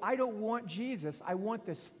we go, I don't want Jesus. I want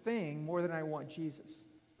this thing more than I want Jesus.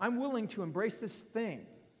 I'm willing to embrace this thing.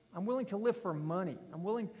 I'm willing to live for money.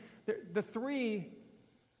 The three,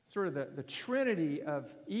 sort of the trinity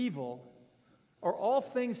of evil, are all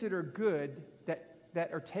things that are good that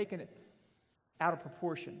are taken out of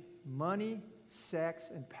proportion. Money, sex,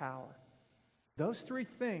 and power. Those three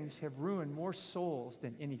things have ruined more souls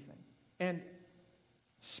than anything. And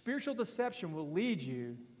spiritual deception will lead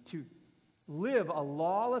you to live a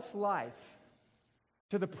lawless life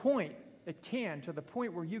to the point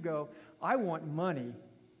where you go, I want money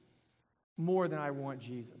more than I want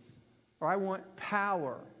Jesus. Or I want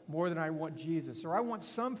power more than I want Jesus. Or I want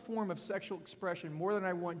some form of sexual expression more than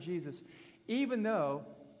I want Jesus. Even though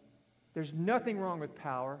there's nothing wrong with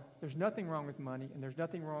power, there's nothing wrong with money, and there's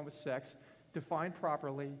nothing wrong with sex, defined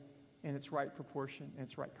properly in its right proportion and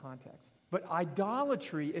its right context. But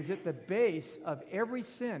idolatry is at the base of every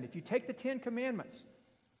sin. If you take the 10 commandments,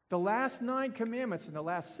 the last 9 commandments and the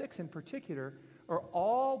last 6 in particular are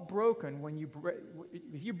all broken when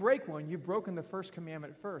if you break one, you've broken the first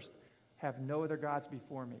commandment first. Have no other gods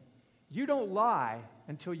before me. You don't lie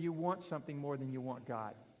until you want something more than you want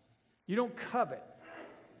God. You don't covet.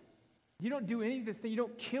 You don't do any of the things. You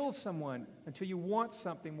don't kill someone until you want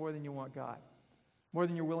something more than you want God. more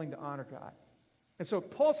than you're willing to honor God. And so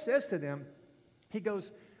Paul says to them, he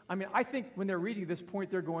goes, I think when they're reading this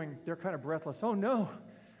point, they're kind of breathless. Oh no,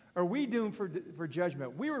 are we doomed for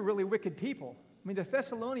judgment? We were really wicked people. The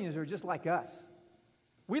Thessalonians are just like us.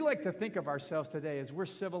 We like to think of ourselves today as we're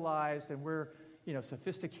civilized and we're,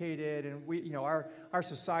 sophisticated, and we, our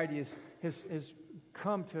society has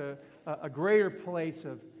come to a greater place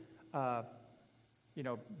of,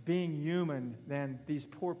 being human than these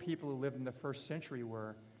poor people who lived in the first century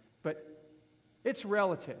were. But it's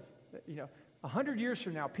relative. 100 years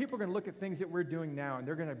from now, people are going to look at things that we're doing now, and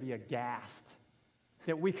they're going to be aghast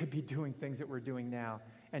that we could be doing things that we're doing now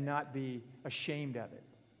and not be ashamed of it.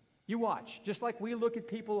 You watch. Just like we look at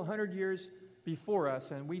people 100 years before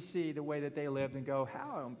us and we see the way that they lived and go,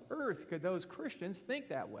 how on earth could those Christians think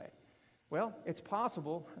that way? Well, it's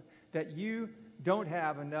possible that you don't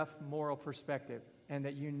have enough moral perspective and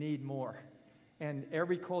that you need more. And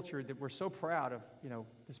every culture that we're so proud of,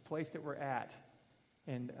 this place that we're at,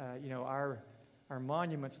 and, our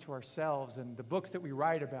monuments to ourselves and the books that we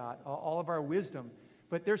write about, all of our wisdom.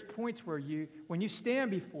 But there's points where when you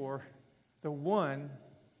stand before the one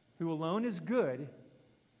who alone is good,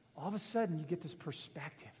 all of a sudden you get this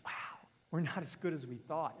perspective. Wow, we're not as good as we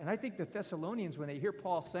thought. And I think the Thessalonians, when they hear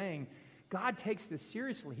Paul saying, God takes this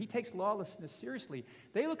seriously, he takes lawlessness seriously,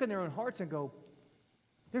 they look in their own hearts and go,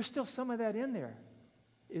 there's still some of that in there.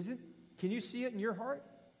 Is it? Can you see it in your heart?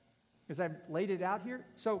 Because I've laid it out here.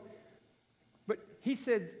 But he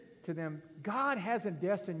said to them, God hasn't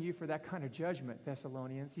destined you for that kind of judgment,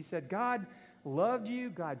 Thessalonians. He said, God loved you,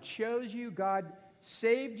 God chose you, God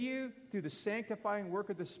saved you through the sanctifying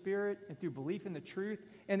work of the Spirit and through belief in the truth,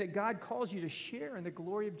 and that God calls you to share in the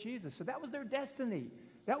glory of Jesus. So that was their destiny.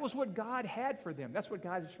 That was what God had for them. That's what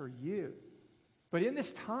God is for you. But in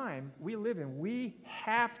this time we live in, we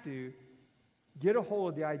have to get a hold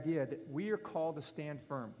of the idea that we are called to stand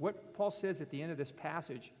firm. What Paul says at the end of this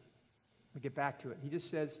passage, we get back to it. He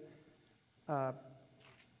just says,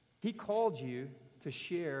 he called you to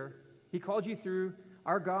share. He called you through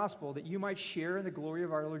our gospel that you might share in the glory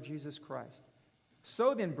of our Lord Jesus Christ.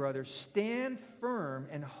 So then, brothers, stand firm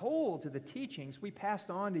and hold to the teachings we passed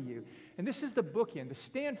on to you. And this is the bookend, to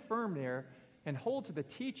stand firm there and hold to the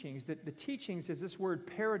teachings. That the teachings is this word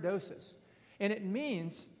paradosis. And it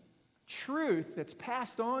means truth that's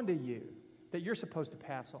passed on to you that you're supposed to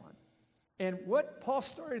pass on. And what Paul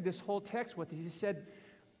started this whole text with is he said,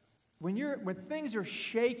 when things are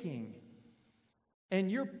shaking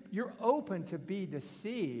and you're open to be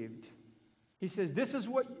deceived, he says, this is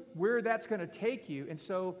where that's going to take you. And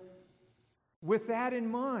so with that in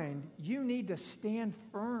mind, you need to stand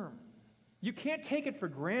firm. You can't take it for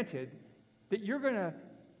granted that you're going to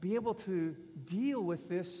be able to deal with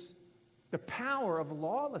this, the power of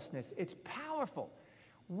lawlessness. It's powerful.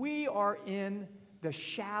 We are in the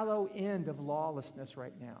shallow end of lawlessness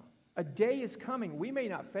right now. A day is coming. We may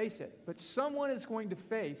not face it, but someone is going to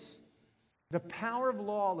face the power of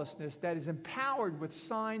lawlessness that is empowered with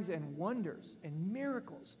signs and wonders and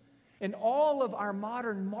miracles. And all of our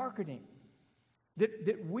modern marketing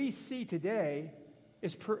that we see today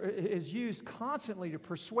is used constantly to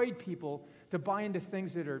persuade people to buy into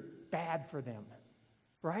things that are bad for them.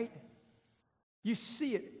 Right? You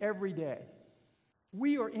see it every day.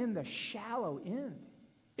 We are in the shallow end.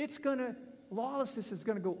 Lawlessness is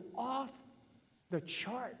going to go off the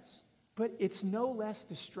charts. But it's no less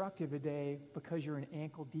destructive today because you're in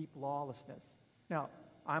ankle-deep lawlessness. Now,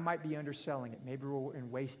 I might be underselling it. Maybe we're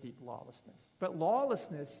in waist-deep lawlessness. But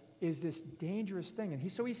lawlessness is this dangerous thing.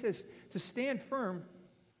 And so he says to stand firm,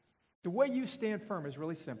 the way you stand firm is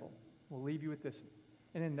really simple. We'll leave you with this.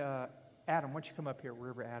 And then Adam, why don't you come up here,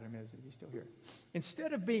 wherever Adam is, if he's still here.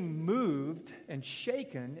 Instead of being moved and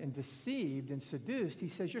shaken and deceived and seduced, he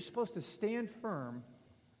says you're supposed to stand firm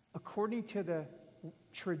according to the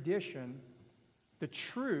tradition, the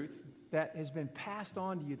truth that has been passed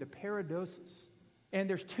on to you, the paradosis. And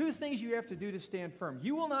there's two things you have to do to stand firm.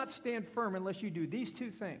 You will not stand firm unless you do these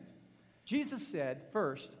two things. Jesus said,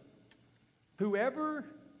 first, whoever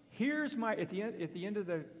hears at the end of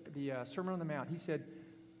the Sermon on the Mount, he said,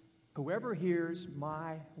 whoever hears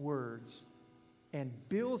my words and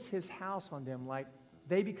builds his house on them, like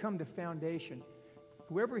they become the foundation.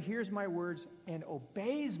 Whoever hears my words and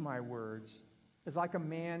obeys my words is like a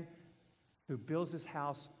man who builds his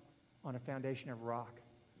house on a foundation of rock.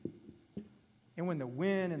 And when the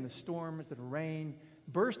wind and the storms and the rain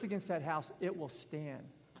burst against that house, it will stand.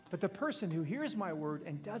 But the person who hears my word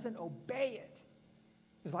and doesn't obey it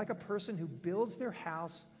is like a person who builds their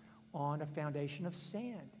house on a foundation of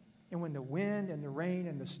sand. And when the wind and the rain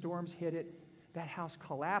and the storms hit it, that house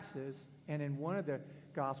collapses, and in one of the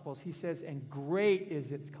Gospels, he says, and great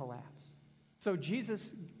is its collapse. So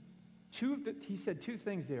Jesus, he said two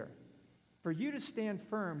things there. For you to stand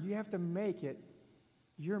firm, you have to make it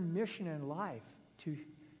your mission in life to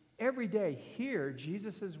every day hear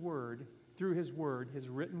Jesus' word through his word, his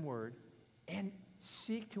written word, and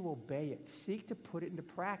seek to obey it, seek to put it into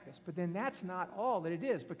practice. But then that's not all that it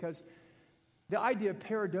is, because the idea of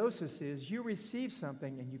paradosis is you receive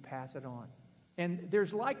something and you pass it on. And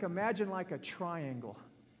there's imagine like a triangle.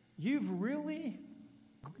 You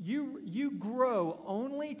grow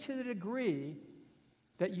only to the degree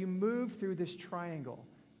that you move through this triangle.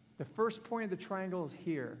 The first point of the triangle is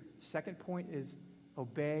here. Second point is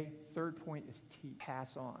obey. Third point is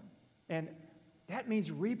pass on. And that means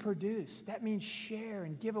reproduce. That means share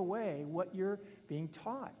and give away what you're being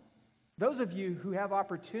taught. Those of you who have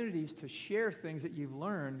opportunities to share things that you've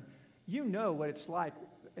learned, you know what it's like.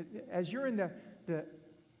 As you're in the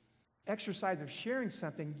exercise of sharing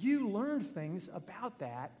something, you learn things about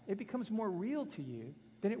that. It becomes more real to you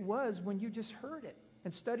than it was when you just heard it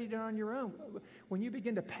and studied it on your own. When you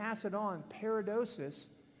begin to pass it on, paradosis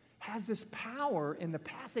has this power in the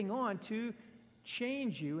passing on to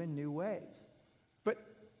change you in new ways. But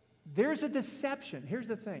there's a deception. Here's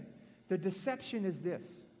the thing. The deception is this.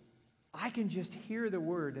 I can just hear the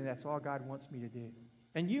word, and that's all God wants me to do.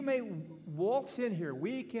 And you may waltz in here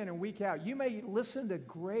week in and week out. You may listen to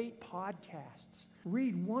great podcasts,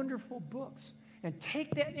 read wonderful books, and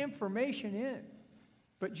take that information in.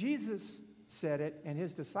 But Jesus said it, and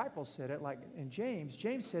his disciples said it, like in James.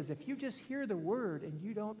 James says, if you just hear the word and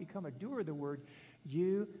you don't become a doer of the word,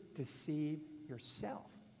 you deceive yourself,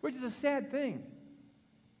 which is a sad thing.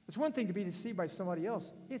 It's one thing to be deceived by somebody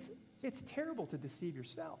else. It's terrible to deceive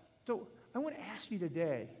yourself. So I want to ask you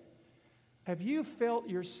today, have you felt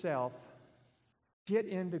yourself get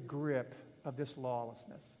in the grip of this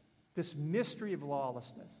lawlessness, this mystery of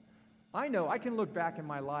lawlessness? I know I can look back in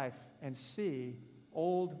my life and see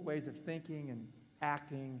old ways of thinking and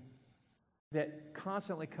acting that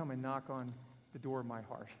constantly come and knock on the door of my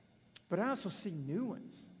heart. But I also see new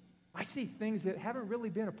ones. I see things that haven't really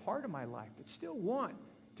been a part of my life that still want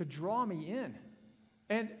to draw me in.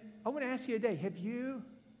 And I want to ask you today, have you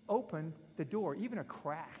opened the door, even a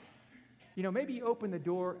crack? You know, maybe you open the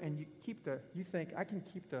door and you think, I can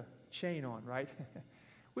keep the chain on, right?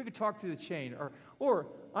 We could talk through the chain. Or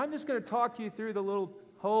I'm just going to talk to you through the little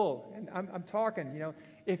hole. And I'm talking, you know.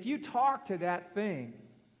 If you talk to that thing,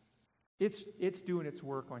 it's doing its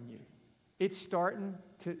work on you. It's starting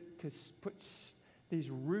to put these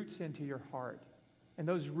roots into your heart. And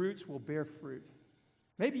those roots will bear fruit.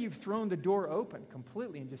 Maybe you've thrown the door open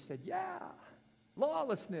completely and just said, yeah,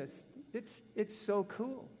 lawlessness. It's so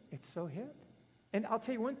cool. It's so hip. And I'll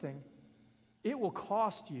tell you one thing. It will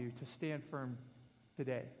cost you to stand firm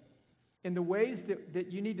today. In the ways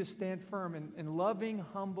that you need to stand firm, in loving,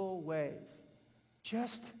 humble ways.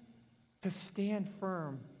 Just to stand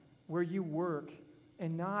firm where you work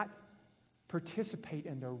and not participate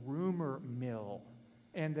in the rumor mill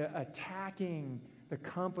and the attacking the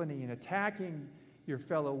company and attacking your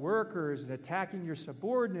fellow workers and attacking your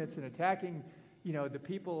subordinates and attacking, you know, the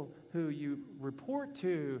people who you report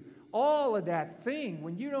to. All of that thing,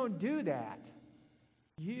 when you don't do that,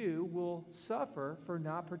 you will suffer for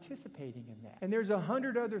not participating in that. And there's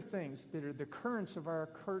 100 other things that are the currents of our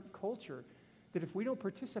culture that if we don't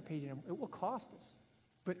participate in them, it will cost us.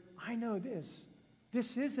 But I know this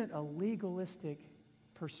isn't a legalistic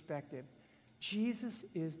perspective. Jesus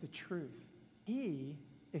is the truth. He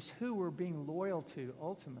is who we're being loyal to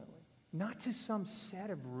ultimately, not to some set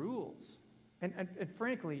of rules. And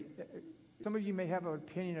frankly, some of you may have an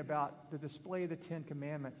opinion about the display of the Ten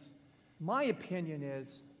Commandments. My opinion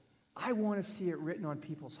is, I want to see it written on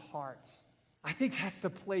people's hearts. I think that's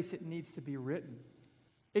the place it needs to be written.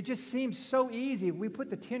 It just seems so easy. If we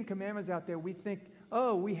put the Ten Commandments out there, we think,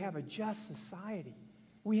 oh, we have a just society.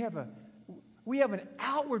 We have an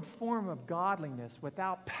outward form of godliness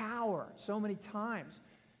without power so many times.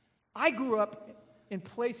 I grew up in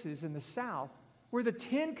places in the South where the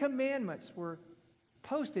Ten Commandments were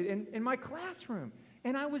posted in my classroom.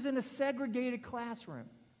 And I was in a segregated classroom.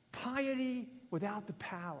 Piety without the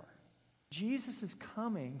power. Jesus is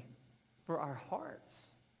coming for our hearts.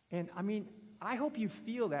 And I mean, I hope you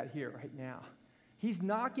feel that here right now. He's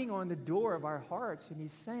knocking on the door of our hearts and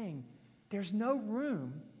he's saying, there's no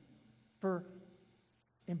room for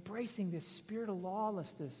embracing this spirit of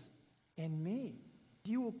lawlessness in me.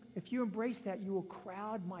 If you embrace that, you will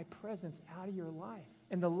crowd my presence out of your life.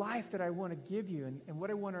 And the life that I want to give you and what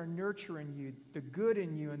I want to nurture in you, the good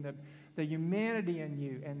in you and the humanity in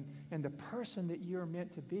you and the person that you're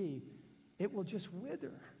meant to be, it will just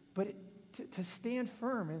wither. But to stand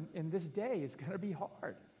firm in this day is going to be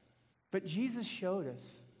hard. But Jesus showed us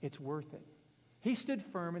it's worth it. He stood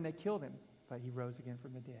firm and they killed him, but he rose again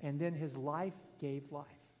from the dead. And then his life gave life.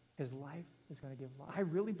 His life is going to give life. I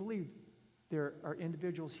really believe there are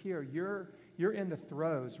individuals here. You're in the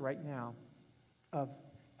throes right now of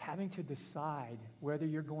having to decide whether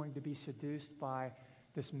you're going to be seduced by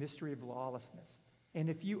this mystery of lawlessness. And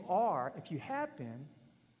if you have been,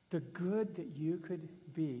 the good that you could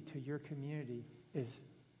be to your community is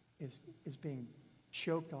being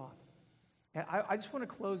choked off. And I just want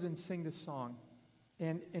to close and sing this song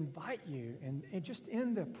and invite you, and just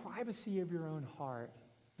in the privacy of your own heart,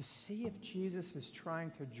 to see if Jesus is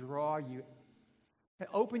trying to draw you and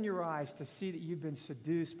open your eyes to see that you've been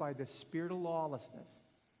seduced by the spirit of lawlessness.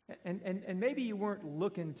 And maybe you weren't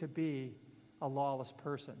looking to be a lawless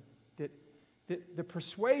person, that the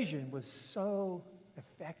persuasion was so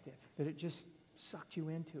effective that it just sucked you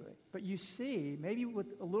into it. But you see, maybe with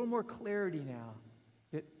a little more clarity now,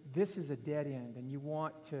 that this is a dead end and you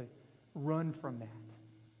want to run from that.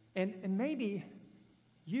 And maybe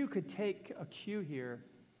you could take a cue here.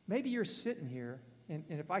 Maybe you're sitting here, and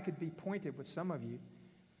if I could be pointed with some of you,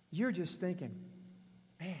 you're just thinking,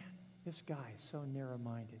 man, this guy is so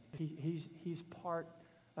narrow-minded. He's part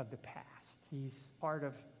of the past. He's part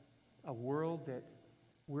of a world that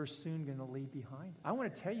we're soon going to leave behind. I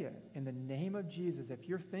want to tell you, in the name of Jesus, if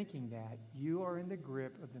you're thinking that, you are in the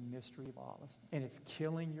grip of the mystery of lawlessness, and it's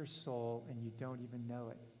killing your soul, and you don't even know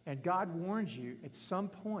it. And God warns you, at some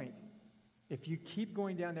point, if you keep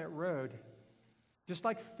going down that road, just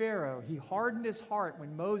like Pharaoh, he hardened his heart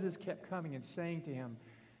when Moses kept coming and saying to him,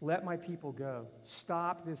 let my people go.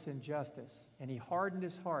 Stop this injustice. And he hardened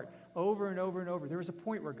his heart over and over and over. There was a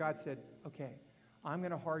point where God said, okay, I'm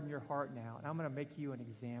going to harden your heart now, and I'm going to make you an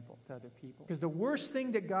example to other people. Because the worst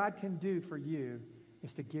thing that God can do for you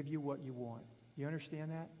is to give you what you want. You understand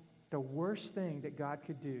that? The worst thing that God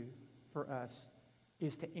could do for us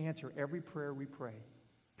is to answer every prayer we pray.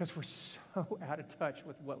 Because we're so out of touch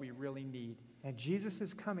with what we really need. And Jesus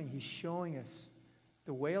is coming. He's showing us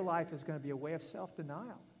the way of life is going to be a way of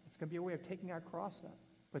self-denial. It's going to be a way of taking our cross up.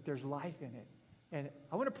 But there's life in it. And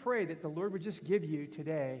I want to pray that the Lord would just give you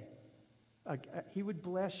today, He would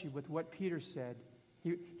bless you with what Peter said.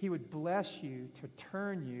 He would bless you to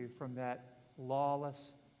turn you from that lawless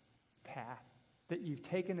path that you've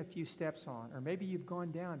taken a few steps on. Or maybe you've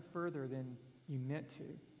gone down further than you meant to.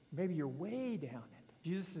 Maybe you're way down it.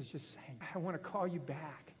 Jesus is just saying, I want to call you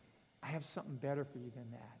back. I have something better for you than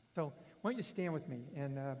that. So why don't you stand with me,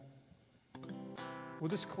 and we'll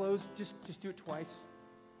just close, just do it twice,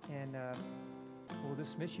 and we'll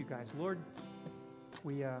dismiss you guys. Lord,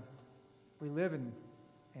 we live in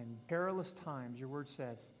perilous times, your word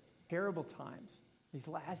says, terrible times. These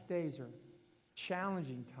last days are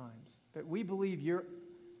challenging times, but we believe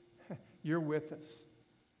you're with us,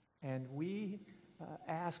 and we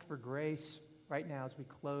ask for grace right now as we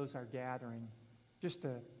close our gathering, just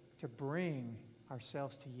to bring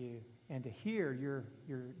ourselves to you and to hear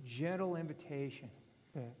your gentle invitation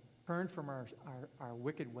to turn from our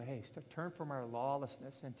wicked ways, to turn from our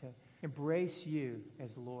lawlessness, and to embrace you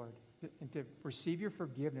as Lord, and to receive your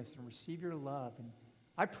forgiveness and receive your love. And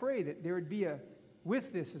I pray that there would be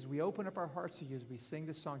with this, as we open up our hearts to you, as we sing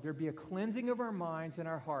this song, there would be a cleansing of our minds and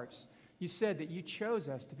our hearts. You said that you chose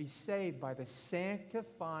us to be saved by the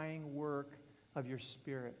sanctifying work of your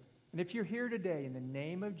Spirit. And if you're here today in the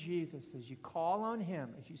name of Jesus, as you call on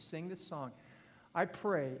Him, as you sing this song, I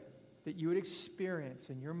pray that you would experience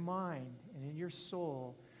in your mind and in your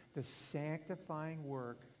soul the sanctifying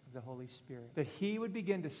work of the Holy Spirit. That He would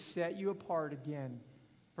begin to set you apart again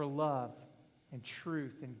for love and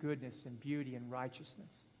truth and goodness and beauty and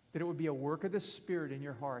righteousness. That it would be a work of the Spirit in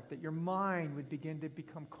your heart. That your mind would begin to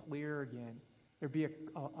become clear again. There'd be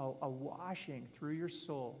a washing through your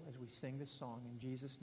soul as we sing this song in Jesus' name.